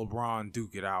him and LeBron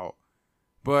duke it out.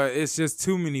 But it's just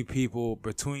too many people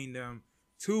between them,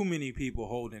 too many people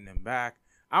holding them back.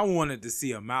 I wanted to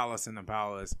see a Malice in the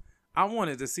Palace. I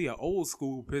wanted to see an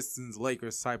old-school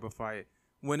Pistons-Lakers type of fight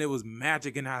when it was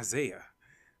Magic and Isaiah.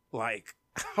 Like,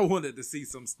 I wanted to see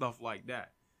some stuff like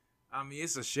that. I mean,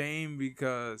 it's a shame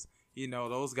because,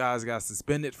 those guys got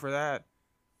suspended for that.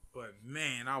 But,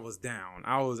 man, I was down.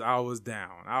 I was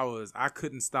down. I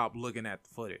couldn't stop looking at the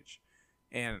footage.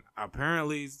 And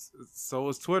apparently, so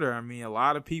is Twitter. I mean, a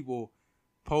lot of people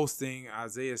posting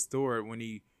Isaiah Stewart when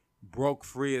he broke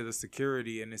free of the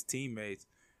security and his teammates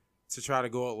to try to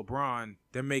go at LeBron.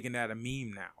 They're making that a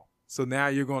meme now. So now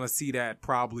you're going to see that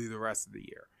probably the rest of the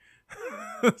year.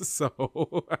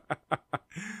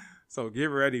 So get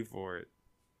ready for it.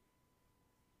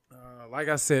 Like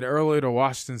I said earlier, the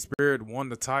Washington Spirit won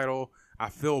the title. I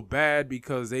feel bad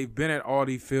because they've been at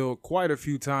Audi Field quite a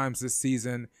few times this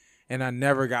season, and I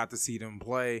never got to see them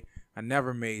play. I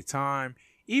never made time.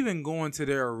 Even going to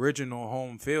their original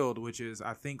home field, which is,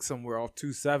 I think, somewhere off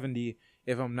 270,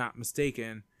 if I'm not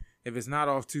mistaken. If it's not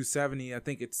off 270, I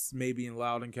think it's maybe in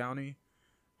Loudoun County.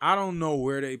 I don't know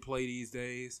where they play these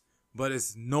days, but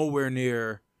it's nowhere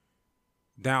near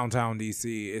downtown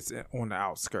D.C. It's on the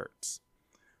outskirts.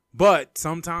 But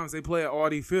sometimes they play at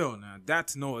Audi Field. Now,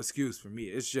 that's no excuse for me.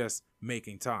 It's just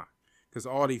making time. Because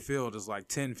Audi Field is like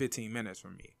 10, 15 minutes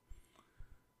from me.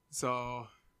 So,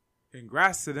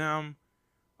 congrats to them.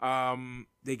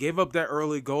 They gave up that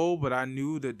early goal, but I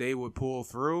knew that they would pull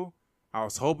through. I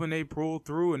was hoping they pulled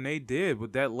through, and they did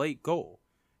with that late goal.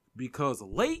 Because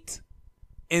late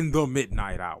in the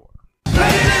midnight hour.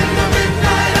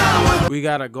 We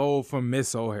got a goal from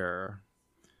Miss O'Hara.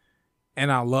 And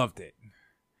I loved it.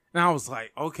 And I was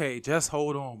like, okay, just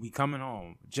hold on. We coming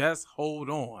home. Just hold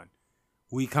on.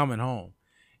 We coming home.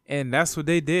 And that's what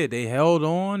they did. They held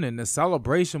on, and the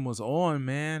celebration was on,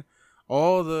 man.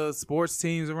 All the sports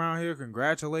teams around here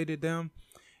congratulated them.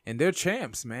 And they're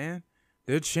champs, man.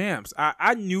 They're champs.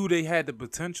 I knew they had the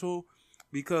potential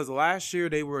because last year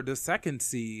they were the 2nd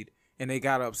seed, and they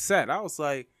got upset. I was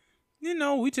like,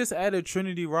 we just added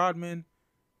Trinity Rodman.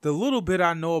 The little bit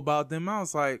I know about them, I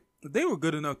was like, they were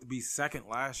good enough to be 2nd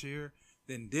last year.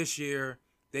 Then this year,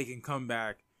 they can come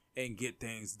back and get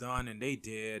things done, and they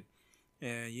did.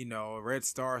 And, Red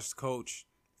Stars coach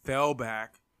fell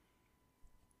back.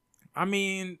 I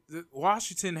mean,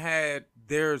 Washington had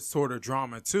their sort of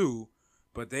drama too,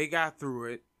 but they got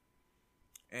through it,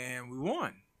 and we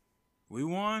won. We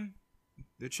won.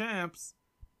 The champs.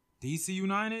 DC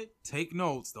United, take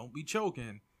notes. Don't be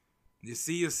choking. You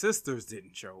see your sisters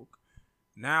didn't choke.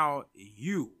 Now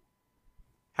you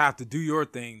have to do your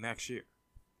thing next year.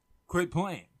 Quit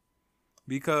playing.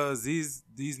 Because these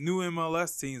new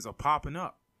MLS teams are popping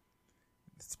up.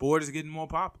 The sport is getting more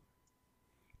popular.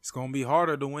 It's going to be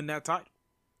harder to win that title.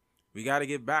 We got to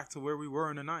get back to where we were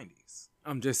in the 90s.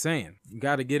 I'm just saying. You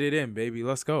got to get it in, baby.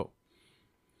 Let's go.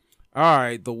 All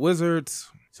right, the Wizards.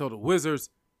 So the Wizards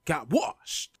got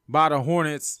washed by the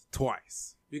Hornets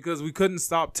twice. Because we couldn't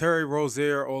stop Terry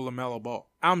Rozier or LaMelo Ball.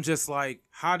 I'm just like,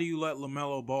 how do you let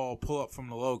LaMelo Ball pull up from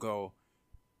the logo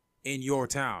in your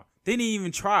town? They didn't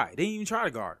even try. They didn't even try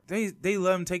to guard. They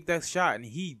let him take that shot, and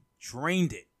he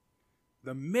drained it.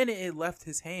 The minute it left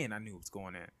his hand, I knew it was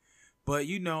going in. But,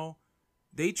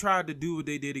 they tried to do what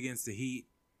they did against the Heat,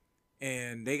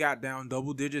 and they got down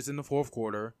double digits in the 4th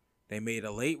quarter. They made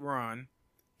a late run.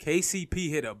 KCP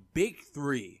hit a big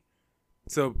 3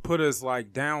 to put us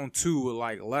down 2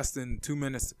 with less than 2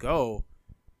 minutes to go.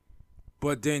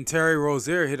 But then Terry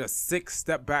Rozier hit a 6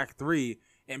 step back 3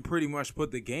 and pretty much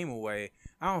put the game away.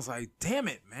 I was like, damn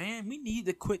it, man. We need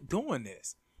to quit doing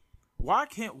this. Why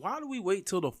do we wait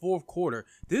till the 4th quarter?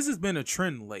 This has been a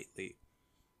trend lately.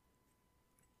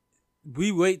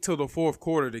 We wait till the 4th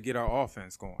quarter to get our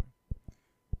offense going.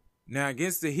 Now,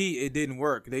 against the Heat, it didn't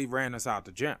work. They ran us out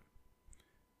the gym.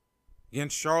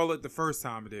 Against Charlotte, the first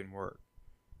time it didn't work.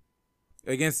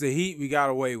 Against the Heat, we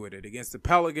got away with it. Against the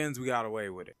Pelicans, we got away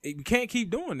with it. We can't keep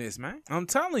doing this, man. I'm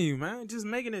telling you, man. Just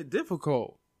making it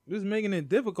difficult. Just making it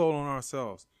difficult on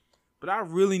ourselves. But I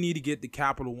really need to get the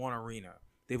Capital One Arena.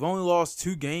 They've only lost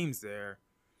 2 games there.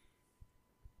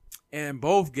 And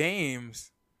both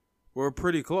games were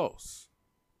pretty close.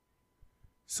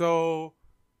 So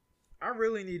I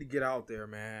really need to get out there,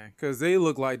 man. Because they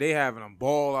look like they having a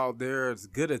ball out there. It's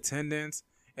good attendance,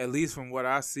 at least from what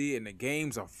I see. And the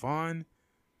games are fun.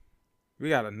 We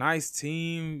got a nice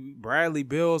team. Bradley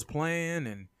Beal's playing.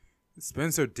 And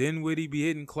Spencer Dinwiddie be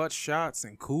hitting clutch shots.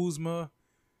 And Kuzma.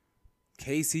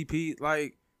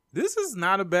 KCP. This is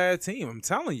not a bad team. I'm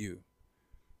telling you.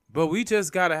 But we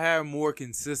just got to have more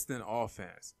consistent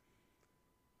offense.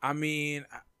 I mean,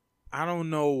 I don't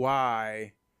know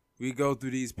why we go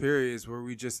through these periods where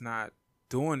we just not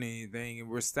doing anything and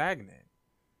we're stagnant.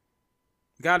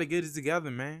 Got to get it together,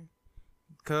 man.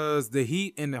 Because the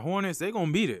Heat and the Hornets, they're going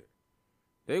to be there.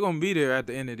 They're going to be there at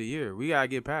the end of the year. We got to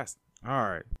get past them.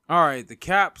 All right. The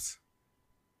Caps,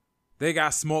 they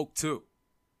got smoked too.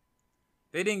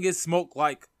 They didn't get smoked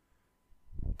like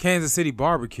Kansas City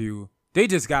barbecue. They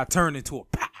just got turned into a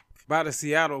pack by the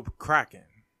Seattle Kraken.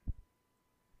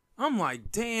 I'm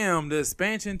like, damn, the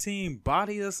expansion team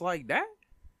bodied us like that?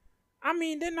 I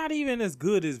mean, they're not even as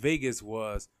good as Vegas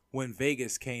was when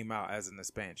Vegas came out as an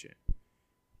expansion.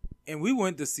 And we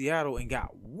went to Seattle and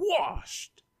got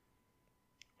washed.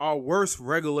 Our worst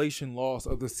regulation loss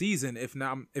of the season, if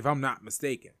I'm not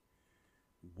mistaken.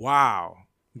 Wow.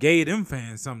 Gave them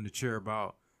fans something to cheer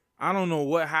about. I don't know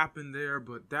what happened there,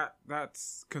 but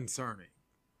that's concerning.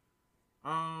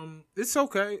 It's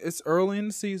okay. It's early in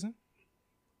the season.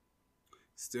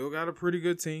 Still got a pretty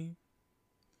good team.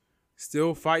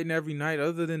 Still fighting every night.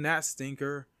 Other than that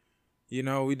stinker,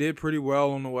 we did pretty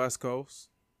well on the West Coast.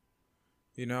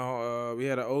 We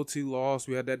had an OT loss.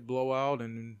 We had that blowout,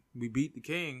 and we beat the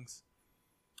Kings.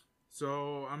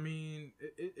 So, I mean,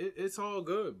 it's all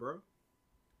good, bro.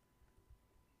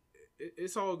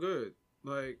 It's all good.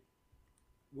 Like,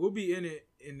 we'll be in it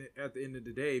at the end of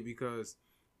the day because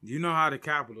you know how the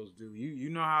Capitals do. You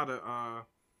know how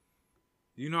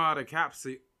the cap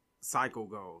cycle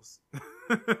goes.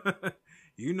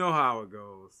 You know how it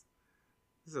goes.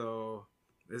 So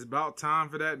it's about time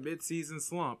for that midseason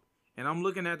slump. And I'm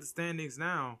looking at the standings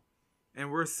now,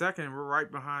 and we're second. We're right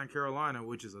behind Carolina,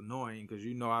 which is annoying because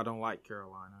I don't like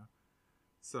Carolina.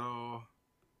 So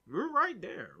we're right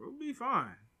there. We'll be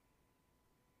fine.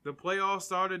 The playoffs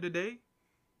started today.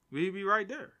 We'll be right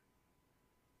there.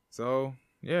 So,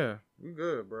 yeah, we're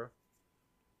good, bro.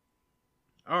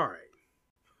 All right.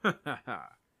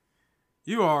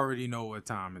 You already know what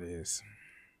time it is.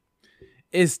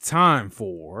 It's time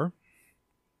for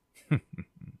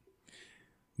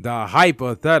the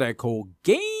hypothetical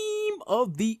game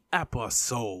of the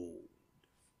episode.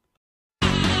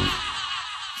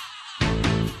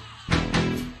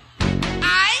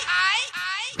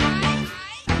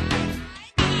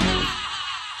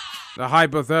 The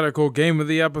hypothetical game of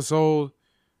the episode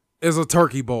is a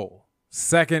turkey bowl.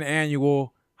 Second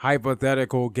annual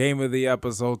hypothetical game of the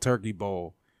episode turkey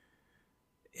bowl.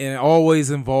 And it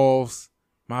always involves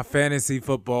my fantasy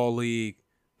football league,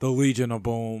 the Legion of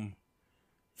Boom,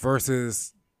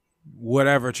 versus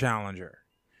whatever challenger.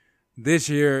 This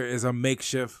year is a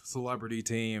makeshift celebrity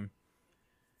team.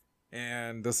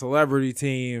 And the celebrity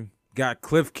team got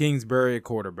Cliff Kingsbury at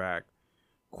quarterback,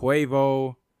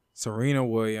 Quavo, Serena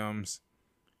Williams,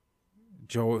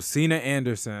 Josina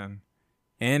Anderson,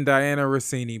 and Diana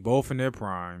Rossini, both in their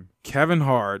prime, Kevin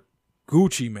Hart,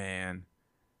 Gucci Man,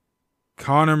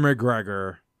 Conor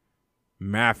McGregor,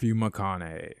 Matthew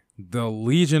McConaughey. The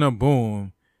Legion of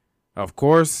Boom, of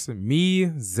course,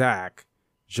 me, Zach,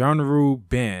 Jean-Rue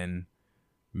Ben,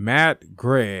 Matt,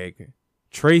 Greg,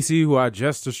 Tracy, who I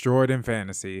just destroyed in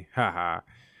fantasy, Ryan,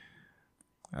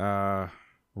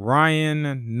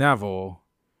 Neville,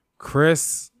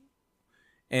 Chris,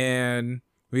 and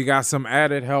we got some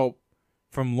added help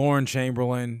from Lauren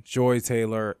Chamberlain, Joy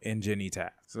Taylor, and Jenny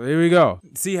Taft. So here we go.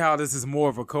 See how this is more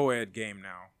of a co-ed game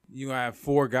now. You have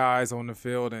 4 guys on the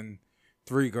field and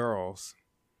 3 girls.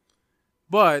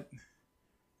 But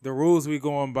the rules we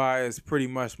going by is pretty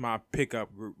much my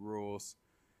pickup group rules.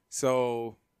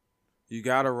 So you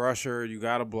got a rusher, you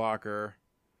got a blocker.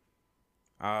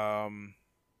 You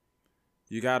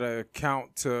got to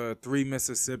count to 3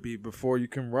 Mississippi before you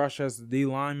can rush as the D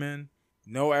lineman.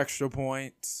 No extra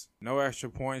points. No extra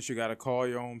points. You got to call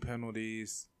your own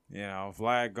penalties.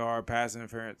 Flag guard, pass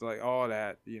interference, like all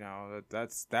that.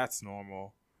 That's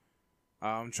normal.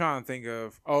 I'm trying to think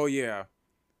of,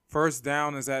 first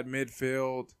down is at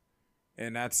midfield,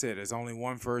 and that's it. There's only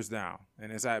one first down,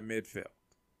 and it's at midfield.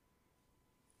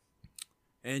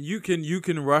 And you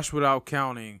can rush without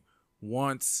counting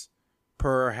once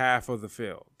per half of the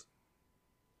field.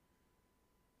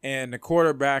 And the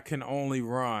quarterback can only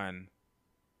run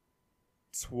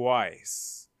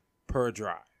twice per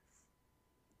drive.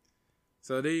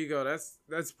 So there you go.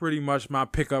 That's pretty much my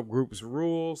pickup group's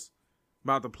rules.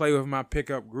 About to play with my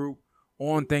pickup group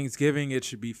on Thanksgiving. It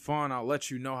should be fun. I'll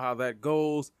let you know how that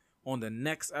goes on the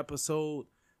next episode.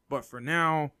 But for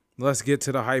now, let's get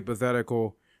to the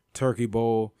hypothetical turkey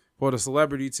bowl. For the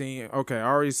celebrity team, okay, I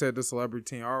already said the celebrity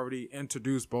team. I already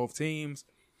introduced both teams.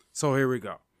 So here we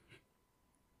go.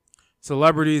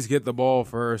 Celebrities get the ball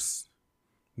first.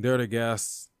 They're the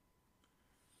guests.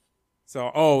 So,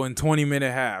 in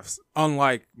 20-minute halves,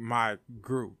 unlike my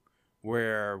group,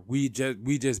 where we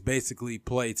just basically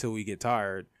play till we get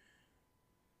tired.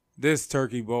 This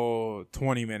turkey bowl,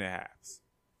 20-minute halves.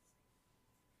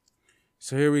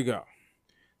 So here we go.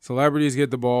 Celebrities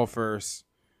get the ball first.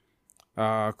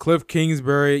 Cliff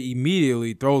Kingsbury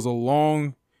immediately throws a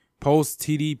long post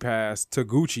TD pass to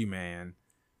Gucci Man.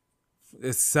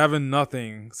 It's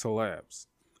 7-0 celebs.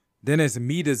 Then it's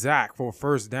me to Zach for a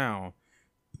first down.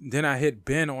 Then I hit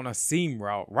Ben on a seam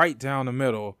route right down the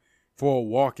middle for a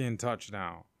walk-in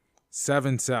touchdown.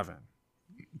 7-7.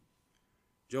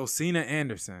 Josina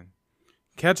Anderson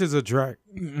catches a drag.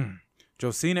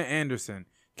 Josina Anderson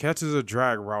catches a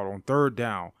drag route on third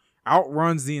down.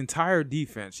 Outruns the entire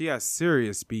defense. She has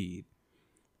serious speed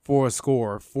for a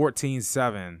score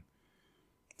 14-7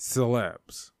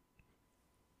 celebs.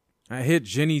 I hit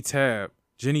Jenny Taft.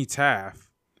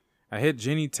 I hit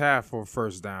Jenny Taft for a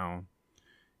first down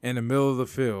in the middle of the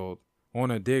field on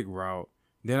a dig route.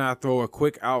 Then I throw a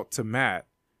quick out to Matt.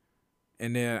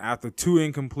 And then after 2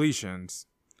 incompletions,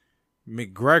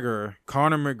 Conor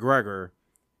McGregor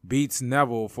beats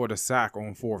Neville for the sack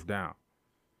on 4th down.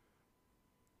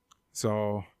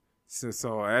 So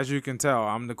as you can tell,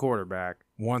 I'm the quarterback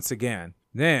once again.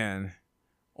 Then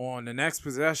on the next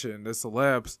possession, the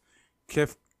celebs,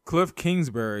 Cliff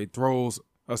Kingsbury throws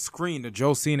a screen to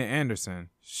Josina Anderson.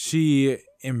 She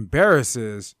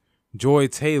embarrasses Joy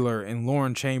Taylor and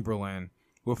Lauren Chamberlain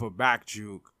with a back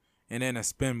juke and then a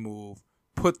spin move.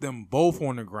 Put them both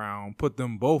on the ground, put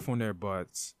them both on their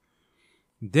butts.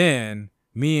 Then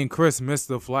me and Chris missed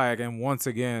the flag, and once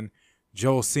again,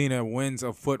 Josina wins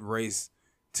a foot race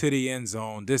to the end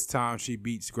zone. This time she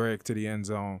beats Greg to the end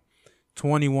zone.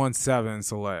 21-7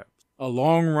 Celebs. A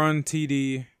long run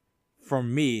TD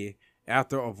from me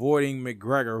after avoiding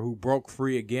McGregor, who broke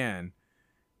free again.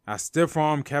 I stiff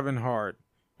arm Kevin Hart.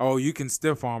 Oh, you can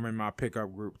stiff arm in my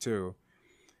pickup group too.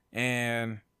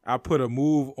 And I put a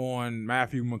move on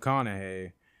Matthew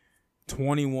McConaughey.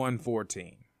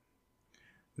 21-14.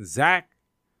 Zach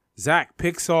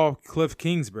picks off Cliff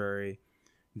Kingsbury.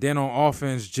 Then on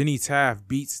offense, Jenny Taft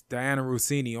beats Diana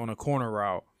Rossini on a corner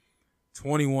route.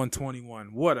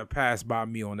 21-21. What a pass by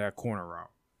me on that corner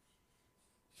route.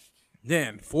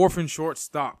 Then 4th and short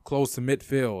stop close to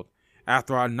midfield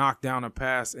after I knocked down a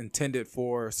pass intended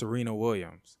for Serena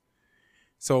Williams.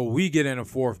 So we get in a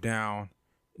 4th down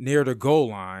near the goal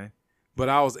line, but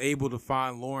I was able to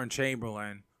find Lauren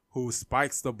Chamberlain, who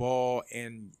spikes the ball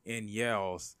and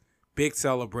yells. Big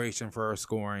celebration for her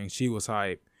scoring. She was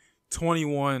hyped.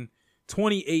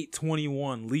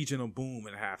 28-21 Legion of Boom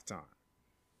at halftime.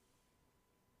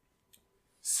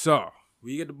 So,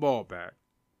 we get the ball back.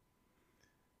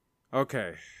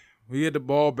 Okay, we get the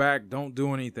ball back, don't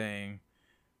do anything.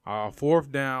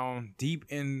 4th down, deep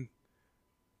in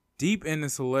the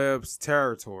Celebs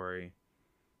territory.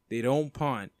 They don't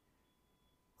punt.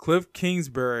 Cliff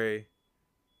Kingsbury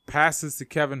passes to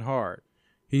Kevin Hart.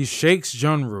 He shakes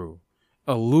Junru,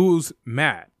 eludes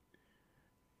Matt.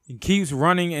 He keeps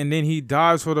running, and then he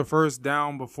dives for the first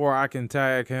down before I can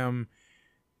tag him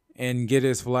and get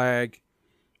his flag.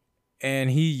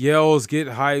 And he yells, get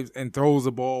hyped, and throws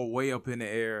the ball way up in the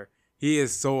air. He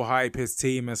is so hyped. His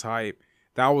team is hyped.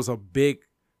 That was a big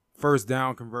 4th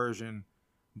down conversion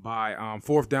by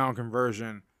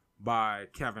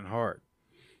Kevin Hart.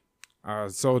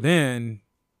 So then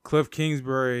Cliff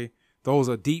Kingsbury throws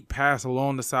a deep pass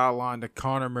along the sideline to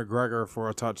Conor McGregor for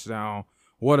a touchdown.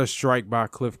 What a strike by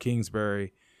Cliff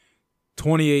Kingsbury.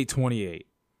 28-28.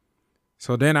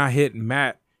 So then I hit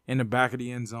Matt in the back of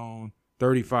the end zone.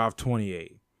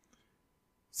 35-28.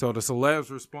 So the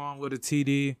Celebs respond with a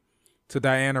TD to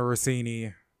Diana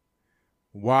Rossini,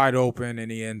 wide open in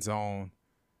the end zone.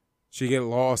 She get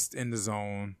lost in the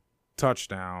zone,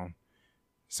 touchdown.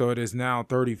 So it is now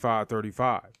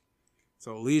 35-35.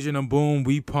 So Legion of Boom,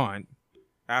 we punt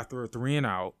after a 3 and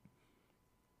out.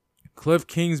 Cliff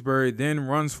Kingsbury then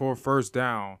runs for a first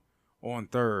down on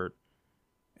 3rd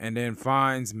and then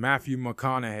finds Matthew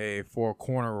McConaughey for a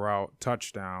corner route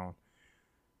touchdown.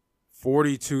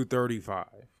 42-35.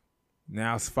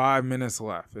 Now it's 5 minutes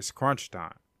left. It's crunch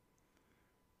time.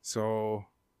 So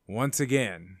once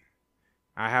again,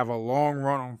 I have a long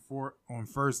run on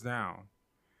first down.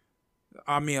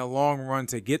 A long run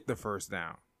to get the first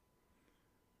down.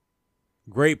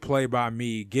 Great play by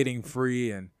me, getting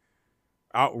free and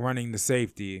outrunning the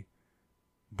safety.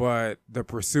 But the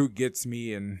pursuit gets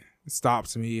me and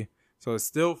stops me. So it's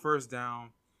still first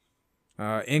down.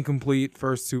 Incomplete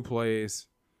first 2 plays.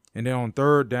 And then on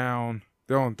third down,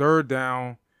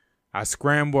 I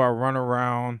scramble, I run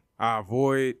around, I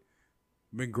avoid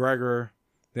McGregor,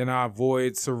 then I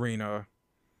avoid Serena,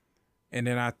 and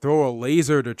then I throw a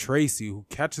laser to Tracy, who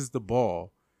catches the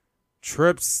ball,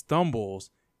 trips,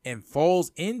 stumbles, and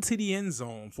falls into the end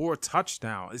zone for a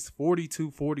touchdown. It's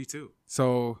 42-42.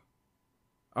 So,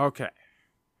 okay.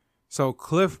 So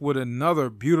Cliff with another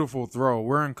beautiful throw.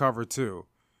 We're in cover 2.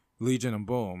 Legion of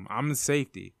Boom. I'm the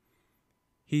safety.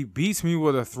 He beats me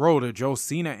with a throw to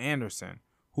Josina Anderson,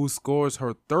 who scores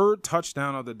her 3rd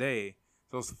touchdown of the day.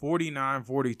 So it's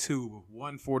 49-42 with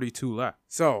 1:42 left.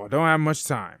 So I don't have much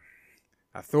time.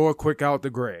 I throw a quick out to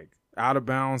Greg. Out of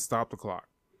bounds, stop the clock.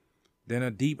 Then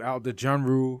a deep out to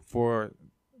Junru for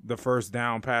the first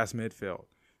down past midfield.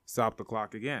 Stop the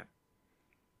clock again.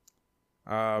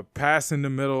 Pass in the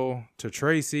middle to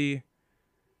Tracy.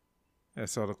 And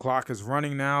so the clock is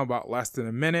running now, about less than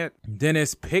a minute. Then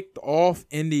it's picked off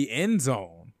in the end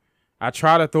zone. I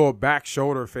try to throw a back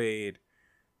shoulder fade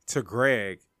to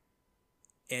Greg,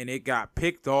 and it got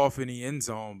picked off in the end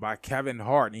zone by Kevin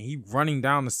Hart, and he running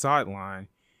down the sideline.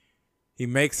 He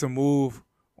makes a move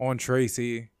on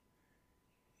Tracy.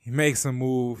 He makes a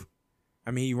move.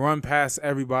 I mean, he run past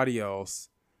everybody else.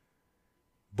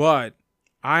 But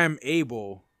I am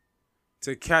able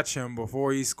to catch him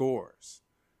before he scores.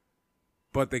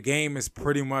 But the game is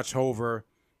pretty much over.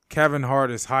 Kevin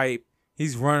Hart is hype.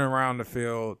 He's running around the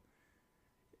field.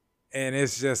 And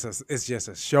it's just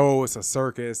a show. It's a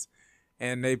circus.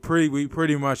 And we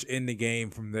pretty much end the game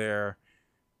from there,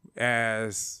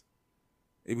 as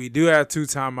we do have 2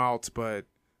 timeouts, but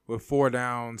with 4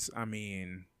 downs, I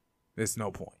mean, there's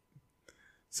no point.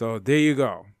 So there you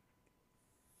go.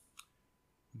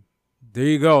 There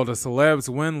you go. The Celebs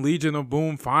win. Legion of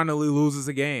Boom finally loses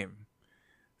a game.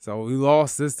 So we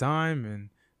lost this time, and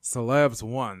Celebs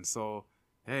won. So,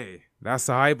 hey, that's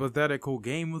the hypothetical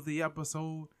game of the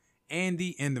episode and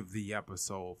the end of the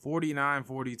episode.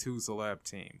 49-42 Celeb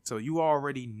team. So you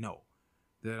already know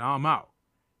that I'm out.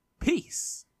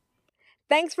 Peace.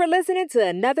 Thanks for listening to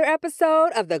another episode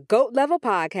of the GOAT Level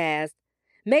Podcast.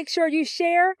 Make sure you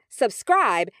share,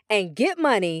 subscribe, and get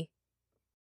money.